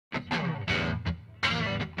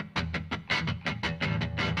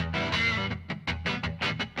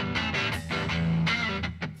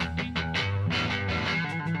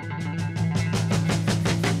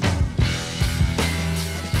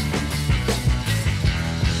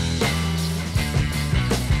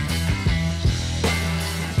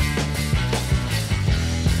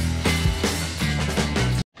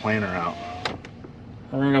planter out.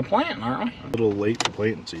 We're gonna go planting, aren't we? A little late for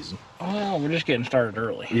planting season. Oh, we're just getting started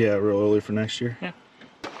early. Yeah, real early for next year. Yeah.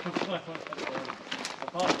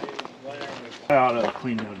 I ought to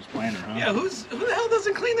clean out his planter, huh? Yeah, who the hell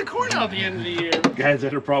doesn't clean the corn out at the end of the year? Guys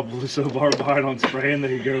that are probably so far behind on spraying,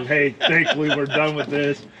 they go, hey, thankfully we're done with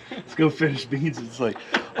this. Let's go finish beans. It's like,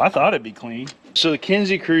 I thought it'd be clean. So the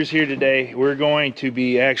Kinze crew's here today. We're going to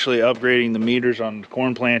be actually upgrading the meters on the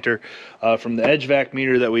corn planter from the Edge Vac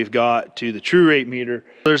meter that we've got to the true rate meter.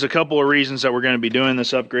 There's a couple of reasons that we're going to be doing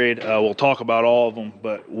this upgrade. We'll talk about all of them,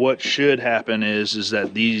 but what should happen is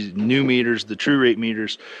that these new meters, the true rate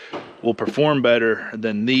meters, will perform better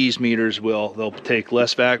than these meters will. They'll take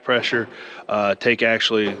less vac pressure, take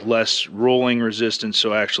actually less rolling resistance.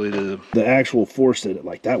 So actually the actual force that,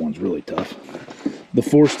 like that one's really tough. The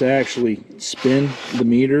force to actually spin the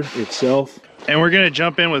meter itself. And we're gonna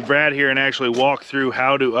jump in with Brad here and actually walk through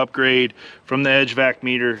how to upgrade from the Edge Vac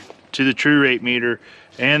meter to the true rate meter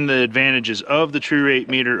and the advantages of the true rate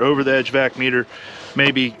meter over the Edge Vac meter,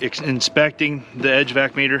 maybe inspecting the Edge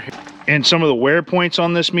Vac meter and some of the wear points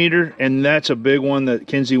on this meter. And that's a big one that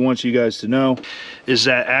Kinze wants you guys to know, is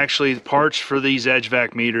that actually the parts for these Edge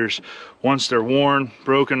Vac meters, once they're worn,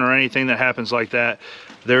 broken, or anything that happens like that,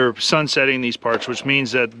 they're sunsetting these parts, which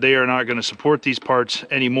means that they are not going to support these parts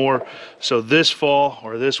anymore. So this fall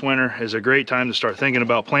or this winter is a great time to start thinking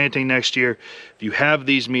about planting next year. If you have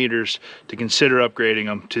these meters, to consider upgrading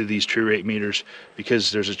them to these true rate meters,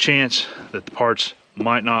 because there's a chance that the parts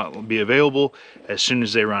might not be available as soon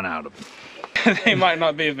as they run out of them. They might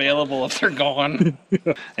not be available if they're gone.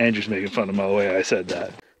 Andrew's making fun of my way I said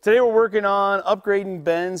that. Today we're working on upgrading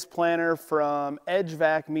Ben's planter from Edge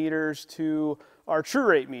Vac meters to our true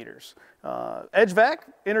rate meters. Edge Vac,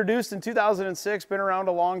 introduced in 2006, been around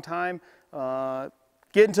a long time.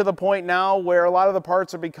 Getting to the point now where a lot of the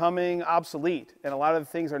parts are becoming obsolete and a lot of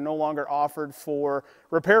the things are no longer offered for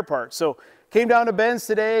repair parts. So came down to Ben's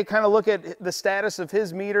today, kind of look at the status of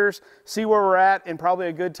his meters, see where we're at, and probably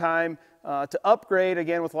a good time to upgrade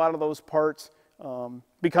again with a lot of those parts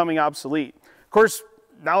becoming obsolete. Of course,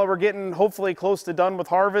 now that we're getting hopefully close to done with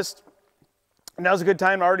harvest, now's a good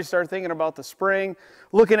time to already start thinking about the spring,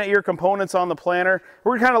 looking at your components on the planter.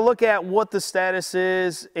 We're gonna kind of look at what the status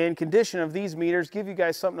is and condition of these meters, give you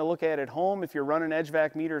guys something to look at home if you're running Edge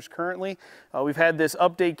Vac meters currently. We've had this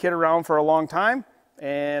update kit around for a long time,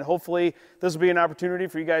 and hopefully this will be an opportunity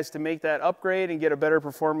for you guys to make that upgrade and get a better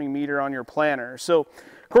performing meter on your planter. So,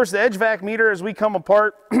 of course, the Edge Vac meter, as we come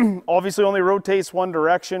apart, obviously only rotates one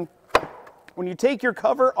direction. When you take your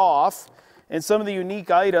cover off, and some of the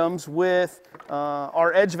unique items with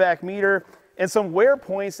our Edge Vac meter and some wear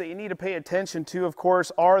points that you need to pay attention to, of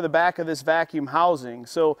course, are the back of this vacuum housing.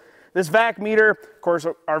 So this vac meter, of course,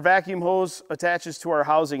 our vacuum hose attaches to our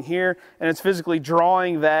housing here, and it's physically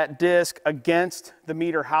drawing that disc against the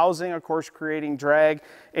meter housing, of course, creating drag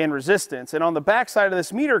and resistance. And on the back side of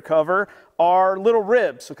this meter cover are little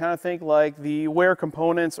ribs. So kind of think like the wear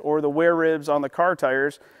components or the wear ribs on the car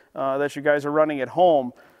tires that you guys are running at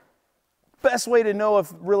home. Best way to know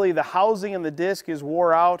if really the housing and the disc is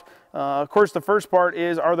wore out, of course, the first part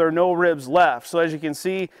is, are there no ribs left? So as you can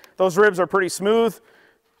see, those ribs are pretty smooth.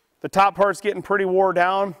 The top part's getting pretty wore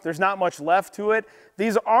down. There's not much left to it.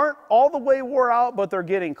 These aren't all the way wore out, but they're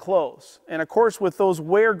getting close. And of course, with those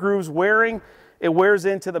wear grooves wearing, it wears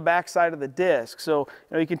into the back side of the disc. So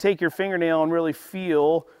you can take your fingernail and really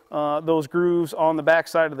feel those grooves on the back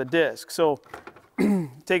side of the disc. So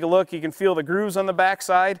take a look, you can feel the grooves on the back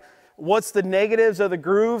side. What's the negatives of the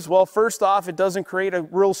grooves? Well, first off, it doesn't create a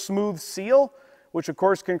real smooth seal, which of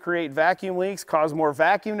course can create vacuum leaks, cause more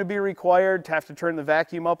vacuum to be required, to have to turn the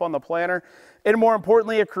vacuum up on the planter. And more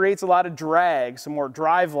importantly, it creates a lot of drag, some more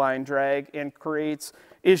driveline drag, and creates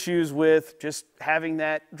issues with just having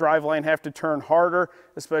that driveline have to turn harder,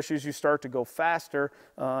 especially as you start to go faster.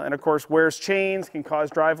 And of course, wears chains, can cause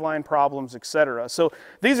driveline problems, etc. So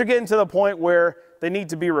these are getting to the point where they need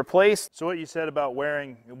to be replaced. So what you said about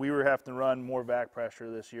wearing, we were having to run more vac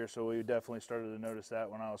pressure this year, so we definitely started to notice that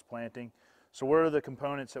when I was planting. So what are the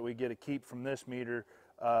components that we get to keep from this meter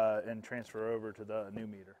and transfer over to the new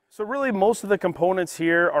meter? So really most of the components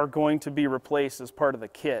here are going to be replaced as part of the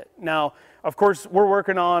kit. Now, of course, we're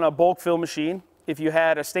working on a bulk fill machine. If you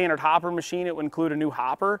had a standard hopper machine, it would include a new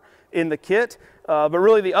hopper in the kit. But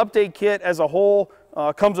really the update kit as a whole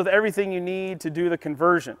comes with everything you need to do the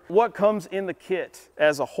conversion. What comes in the kit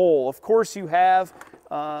as a whole? Of course, you have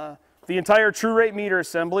the entire true rate meter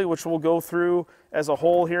assembly, which we'll go through as a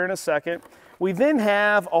whole here in a second. We then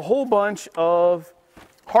have a whole bunch of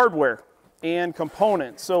hardware and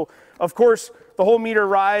components. So, of course, the whole meter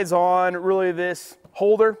rides on really this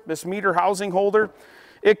holder, this meter housing holder.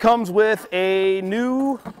 It comes with a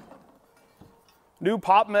new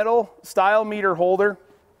pop metal style meter holder.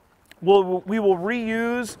 We will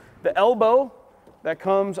reuse the elbow that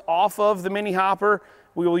comes off of the mini hopper.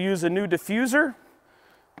 We will use a new diffuser.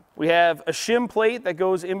 We have a shim plate that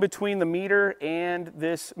goes in between the meter and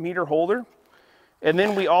this meter holder. And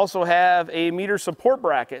then we also have a meter support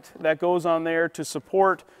bracket that goes on there to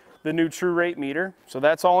support the new true rate meter. So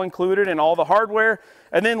that's all included in all the hardware.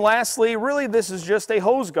 And then lastly, really this is just a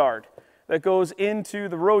hose guard that goes into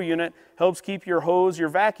the row unit, helps keep your hose, your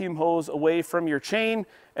vacuum hose, away from your chain.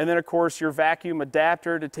 And then of course your vacuum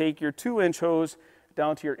adapter to take your 2-inch hose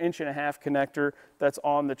down to your 1.5-inch connector that's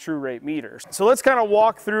on the true rate meter. So let's kind of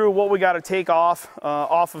walk through what we got to take off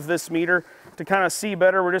of this meter. To kind of see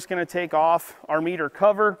better, we're just going to take off our meter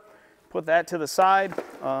cover, put that to the side.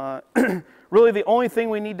 Really the only thing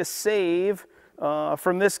we need to save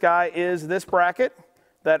from this guy is this bracket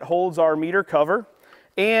that holds our meter cover.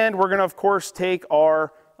 And we're going to of course take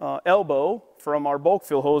our elbow from our bulk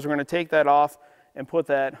fill hose. We're going to take that off and put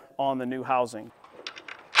that on the new housing.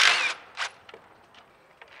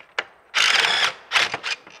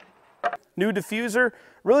 New diffuser,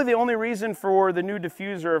 really the only reason for the new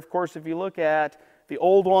diffuser, of course, if you look at the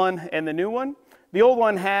old one and the new one, the old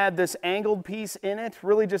one had this angled piece in it,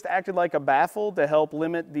 really just acted like a baffle to help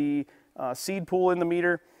limit the seed pool in the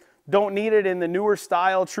meter. Don't need it in the newer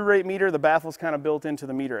style true rate meter. The baffle's kind of built into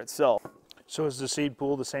the meter itself. So is the seed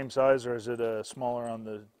pool the same size, or is it smaller on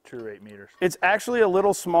the true rate meters? It's actually a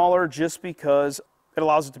little smaller just because it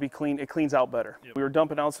allows it to be clean. It cleans out better. Yep. We were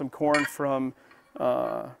dumping out some corn from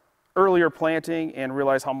earlier planting and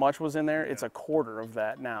realized how much was in there. It's a quarter of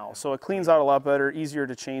that now. So it cleans out a lot better, easier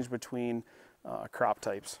to change between crop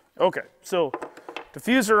types. Okay, so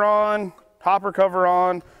diffuser on, hopper cover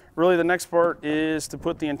on. Really the next part is to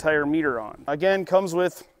put the entire meter on. Again, comes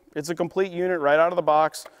with, it's a complete unit right out of the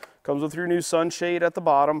box. Comes with your new sunshade at the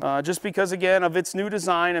bottom. Just because again of its new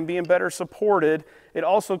design and being better supported, it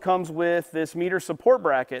also comes with this meter support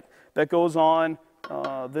bracket that goes on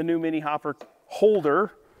the new mini hopper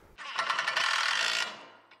holder.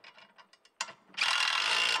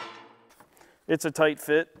 It's a tight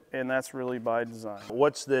fit, and that's really by design.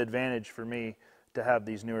 What's the advantage for me to have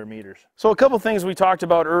these newer meters? So a couple things we talked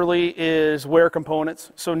about early is wear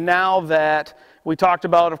components. So now that we talked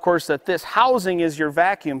about, of course, that this housing is your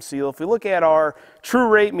vacuum seal, if we look at our true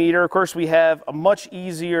rate meter, of course, we have a much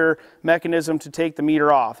easier mechanism to take the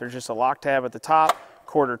meter off. There's just a lock tab at the top,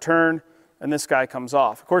 quarter turn, and this guy comes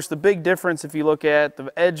off. Of course, the big difference if you look at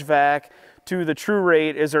the Edge Vac to the true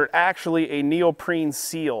rate is there's actually a neoprene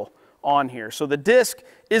seal on here. So the disc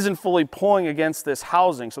isn't fully pulling against this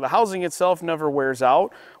housing. So the housing itself never wears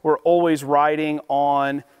out. We're always riding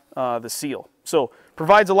on the seal. So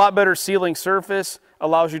provides a lot better sealing surface,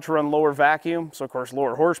 allows you to run lower vacuum. So of course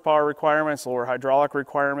lower horsepower requirements, lower hydraulic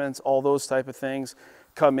requirements, all those type of things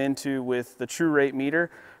come into with the true rate meter.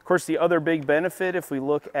 Of course the other big benefit if we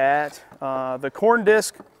look at the corn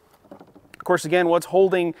disc, of course again what's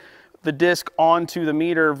holding the disc onto the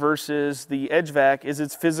meter versus the Edge Vac is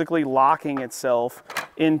it's physically locking itself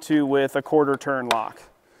into with a quarter turn lock.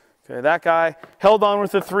 Okay, that guy held on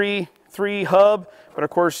with a three hub, but of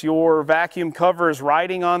course your vacuum cover is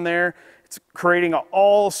riding on there. It's creating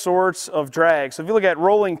all sorts of drag. So if you look at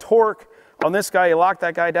rolling torque on this guy, you lock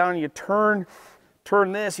that guy down, you turn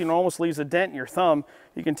this, you know, almost leaves a dent in your thumb.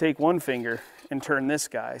 You can take one finger and turn this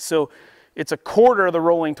guy. So it's a quarter of the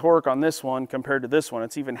rolling torque on this one compared to this one.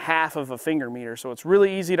 It's even half of a finger meter, so it's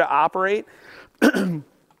really easy to operate.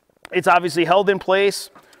 It's obviously held in place.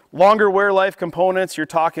 Longer wear life components, you're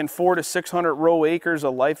talking 400 to 600 row acres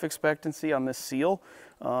of life expectancy on this seal.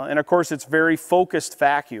 And of course, it's very focused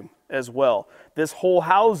vacuum as well. This whole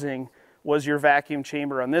housing was your vacuum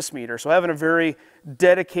chamber on this meter. So having a very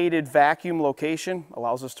dedicated vacuum location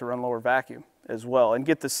allows us to run lower vacuum as well and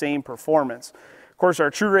get the same performance. Of course,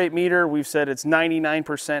 our true rate meter, we've said it's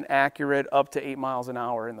 99% accurate up to 8 miles an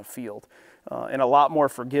hour in the field, and a lot more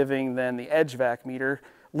forgiving than the Edge Vac meter.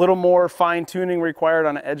 A little more fine tuning required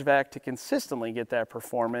on an Edge Vac to consistently get that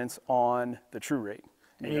performance on the true rate.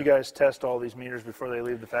 And you guys test all these meters before they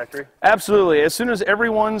leave the factory? Absolutely. As soon as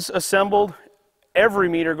everyone's assembled, every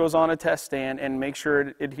meter goes on a test stand and make sure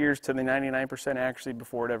it adheres to the 99% accuracy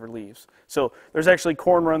before it ever leaves. So there's actually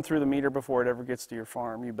corn run through the meter before it ever gets to your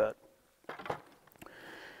farm, you bet.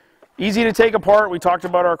 Easy to take apart. We talked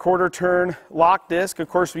about our quarter turn lock disc. Of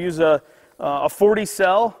course, we use a 40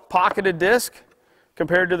 cell pocketed disc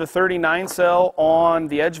compared to the 39 cell on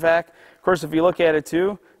the Edge Vac. Of course, if you look at it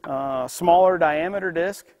too, smaller diameter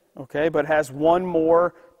disc, okay, but has one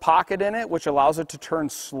more pocket in it, which allows it to turn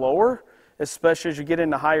slower especially as you get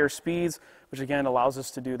into higher speeds, which again allows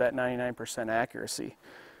us to do that 99% accuracy.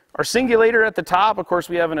 Our singulator at the top, of course,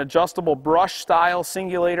 we have an adjustable brush style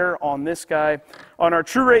singulator on this guy. On our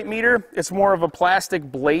true rate meter, it's more of a plastic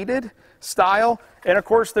bladed style, and of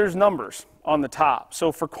course there's numbers on the top.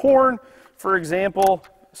 So for corn, for example,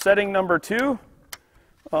 setting number 2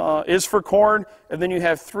 is for corn, and then you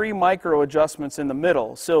have 3 micro adjustments in the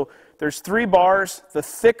middle. So there's 3 bars. The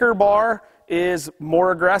thicker bar is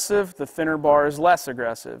more aggressive, the thinner bar is less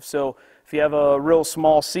aggressive. So if you have a real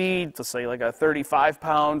small seed, let's say like a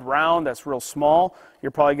 35-pound round, that's real small,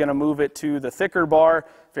 you're probably going to move it to the thicker bar.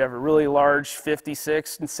 If you have a really large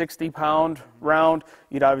 56 and 60-pound round,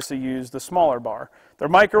 you'd obviously use the smaller bar. They're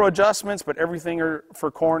micro adjustments, but everything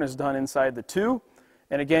for corn is done inside the 2.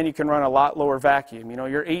 And again, you can run a lot lower vacuum. You know,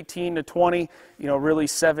 your 18 to 20, you know, really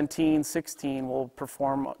 17, 16 will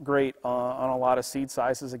perform great on a lot of seed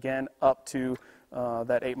sizes, again, up to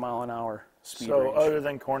that 8-mile-an-hour speed range. So other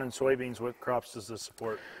than corn and soybeans, what crops does this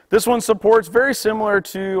support? This one supports very similar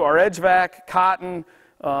to our Edge Vac, cotton,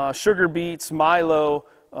 sugar beets, milo.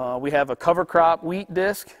 We have a cover crop wheat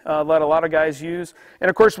disc that a lot of guys use. And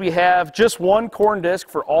of course, we have just one corn disc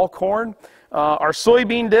for all corn. Our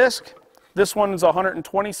soybean disc, this one is a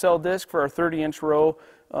 120 cell disc for our 30-inch row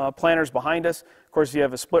planters behind us. Of course, if you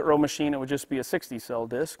have a split row machine, it would just be a 60 cell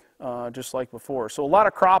disc, just like before. So a lot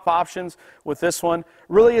of crop options with this one.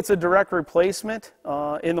 Really, it's a direct replacement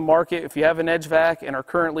in the market. If you have an Edge Vac and are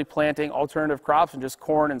currently planting alternative crops and just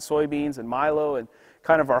corn and soybeans and milo and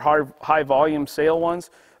kind of our high volume sale ones,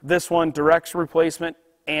 this one direct replacement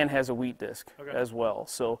and has a wheat disc as well.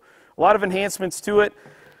 So a lot of enhancements to it.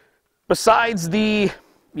 Besides the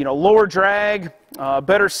lower drag,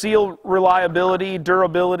 better seal reliability,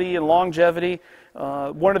 durability, and longevity.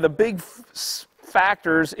 One of the big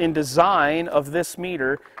factors in design of this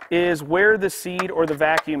meter is where the seed or the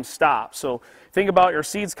vacuum stops. So think about your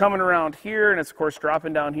seeds coming around here, and it's of course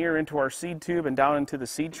dropping down here into our seed tube and down into the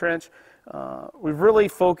seed trench. We've really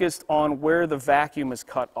focused on where the vacuum is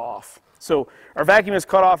cut off. So our vacuum is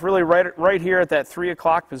cut off really right here at that 3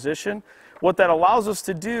 o'clock position. What that allows us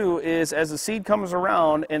to do is, as the seed comes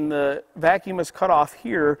around and the vacuum is cut off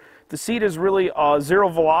here, the seed is really a 0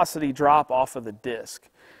 velocity drop off of the disc.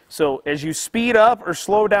 So as you speed up or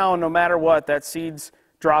slow down, no matter what, that seed's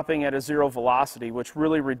dropping at a 0 velocity, which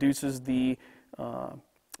really reduces the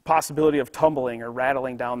possibility of tumbling or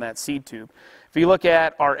rattling down that seed tube. If you look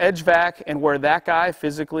at our Edge Vac and where that guy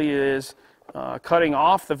physically is cutting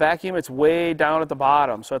off the vacuum, it's way down at the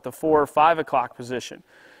bottom, so at the 4 or 5 o'clock position.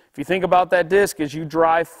 If you think about that disc, as you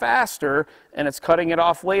drive faster and it's cutting it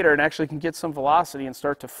off later, and actually can get some velocity and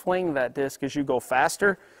start to fling that disc as you go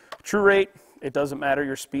faster. True rate, it doesn't matter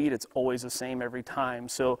your speed, it's always the same every time.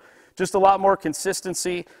 So just a lot more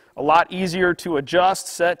consistency, a lot easier to adjust,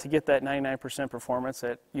 set to get that 99% performance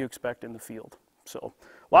that you expect in the field. So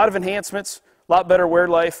a lot of enhancements, a lot better wear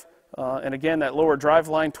life, and again, that lower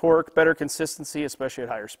driveline torque, better consistency, especially at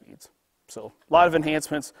higher speeds. So a lot of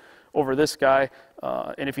enhancements over this guy.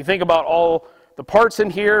 And if you think about all the parts in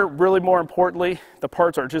here, really more importantly, the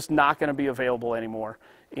parts are just not going to be available anymore.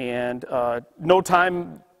 And no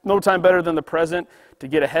time better than the present to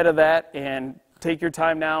get ahead of that and take your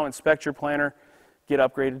time now, inspect your planter, get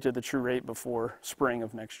upgraded to the true rate before spring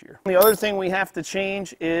of next year. The other thing we have to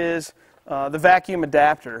change is the vacuum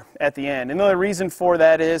adapter at the end. And the only reason for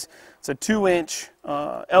that is it's a 2-inch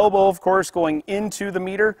elbow, of course, going into the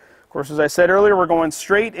meter. Of course, as I said earlier, we're going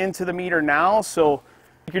straight into the meter now. So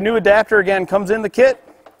your new adapter, again, comes in the kit.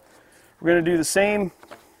 We're going to do the same.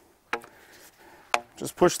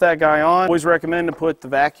 Just push that guy on. Always recommend to put the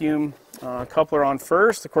vacuum coupler on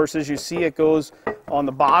first. Of course, as you see, it goes on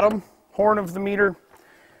the bottom horn of the meter.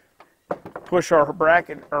 Push our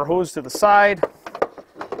bracket, our hose to the side.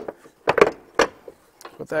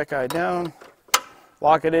 Put that guy down.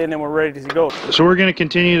 Lock it in, and we're ready to go. So we're going to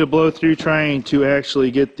continue to blow through trying to actually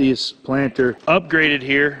get this planter upgraded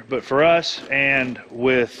here. But for us and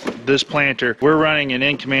with this planter, we're running an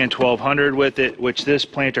InCommand 1200 with it, which this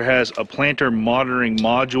planter has a planter monitoring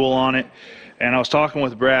module on it. And I was talking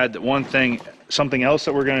with Brad that something else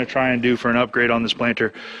that we're going to try and do for an upgrade on this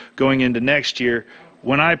planter going into next year,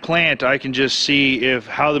 when I plant, I can just see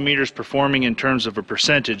how the meter's performing in terms of a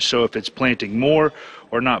percentage. So if it's planting more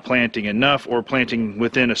or not planting enough or planting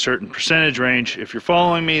within a certain percentage range, if you're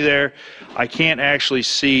following me there, I can't actually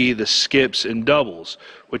see the skips and doubles,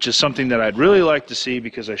 which is something that I'd really like to see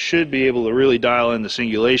because I should be able to really dial in the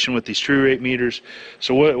singulation with these true rate meters.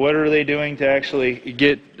 So what are they doing to actually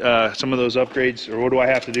get some of those upgrades, or what do I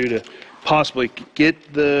have to do to possibly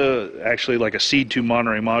get the actually like a seed tube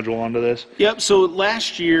monitoring module onto this? Yep, so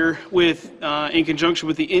last year with in conjunction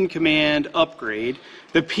with the in-command upgrade,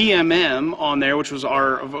 the PMM on there, which was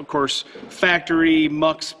our, of course, factory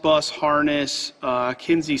MUX bus harness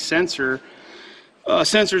Kinze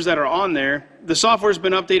sensors that are on there, the software's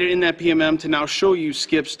been updated in that PMM to now show you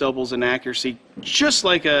skips, doubles, and accuracy, just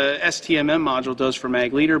like a STMM module does for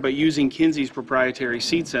Mag Leader, but using Kinze's proprietary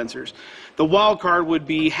seed sensors. The wild card would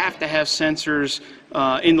be have to have sensors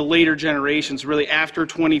in the later generations, really after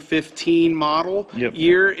 2015 model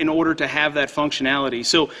year, in order to have that functionality.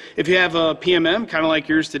 So if you have a PMM, kind of like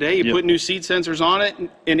yours today, you put new seed sensors on it,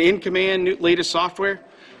 and in-command latest software,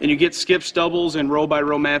 and you get skips, doubles, and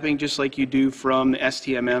row-by-row mapping just like you do from the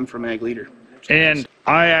STMM from Mag Leader. And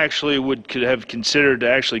I actually could have considered to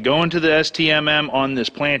actually go into the STMM on this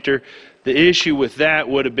planter. The issue with that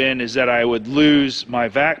would have been is that I would lose my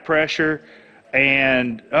vac pressure,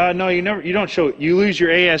 and no, you don't show, you lose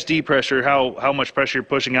your ASD pressure, how much pressure you're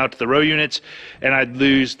pushing out to the row units, and I'd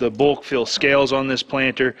lose the bulk fill scales on this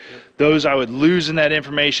planter. Those I would lose in that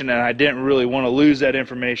information, and I didn't really want to lose that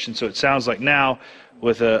information. So it sounds like now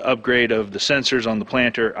with an upgrade of the sensors on the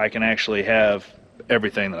planter, I can actually have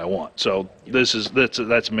everything that I want. So that's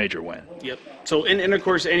a major win. Yep. So and of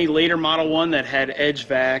course any later model one that had Edge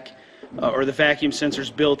Vac or the vacuum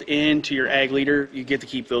sensors built into your Ag Leader, you get to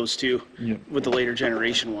keep those too with the later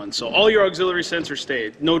generation ones. So all your auxiliary sensors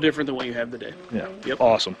stayed, no different than what you have today. Yeah. Yep.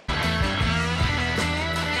 Awesome.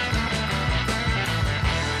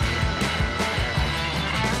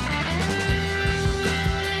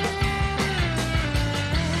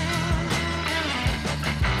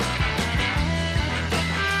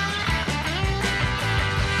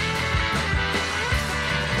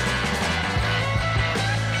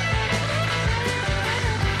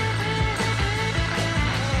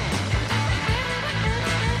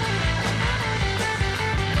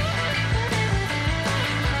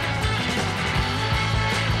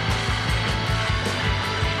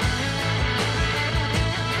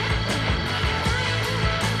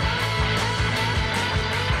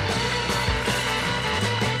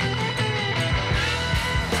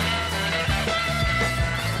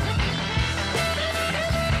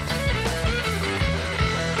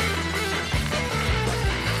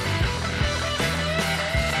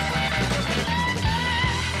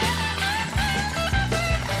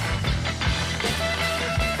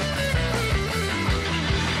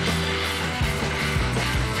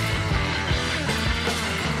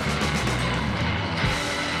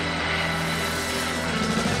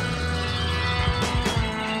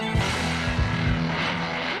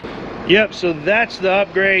 Yep, so that's the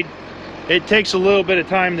upgrade. It takes a little bit of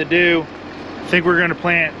time to do. I think we're going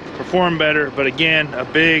to perform better, but again, a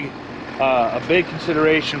big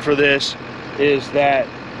consideration for this is that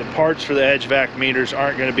the parts for the Edge Vac meters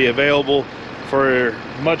aren't going to be available for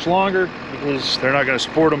much longer because they're not going to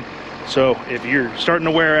support them. So if you're starting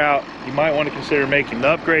to wear out, you might want to consider making the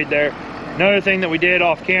upgrade there. Another thing that we did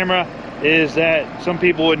off camera is that some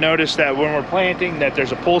people would notice that when we're planting that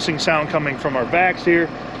there's a pulsing sound coming from our vacs here.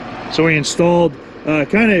 So we installed,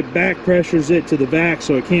 kind of back pressures it to the vac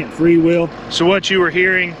so it can't freewheel. So what you were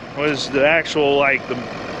hearing was the actual, like the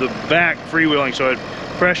vac freewheeling. So it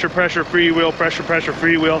pressure, freewheel, pressure,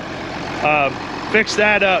 freewheel. Fix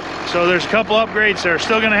that up. So there's a couple upgrades that are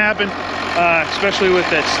still gonna happen, especially with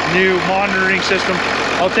this new monitoring system.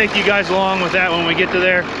 I'll take you guys along with that when we get to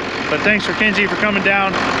there. But thanks for Kinze for coming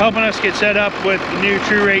down, helping us get set up with the new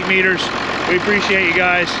true rate meters. We appreciate you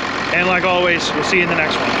guys. And like always, we'll see you in the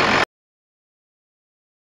next one.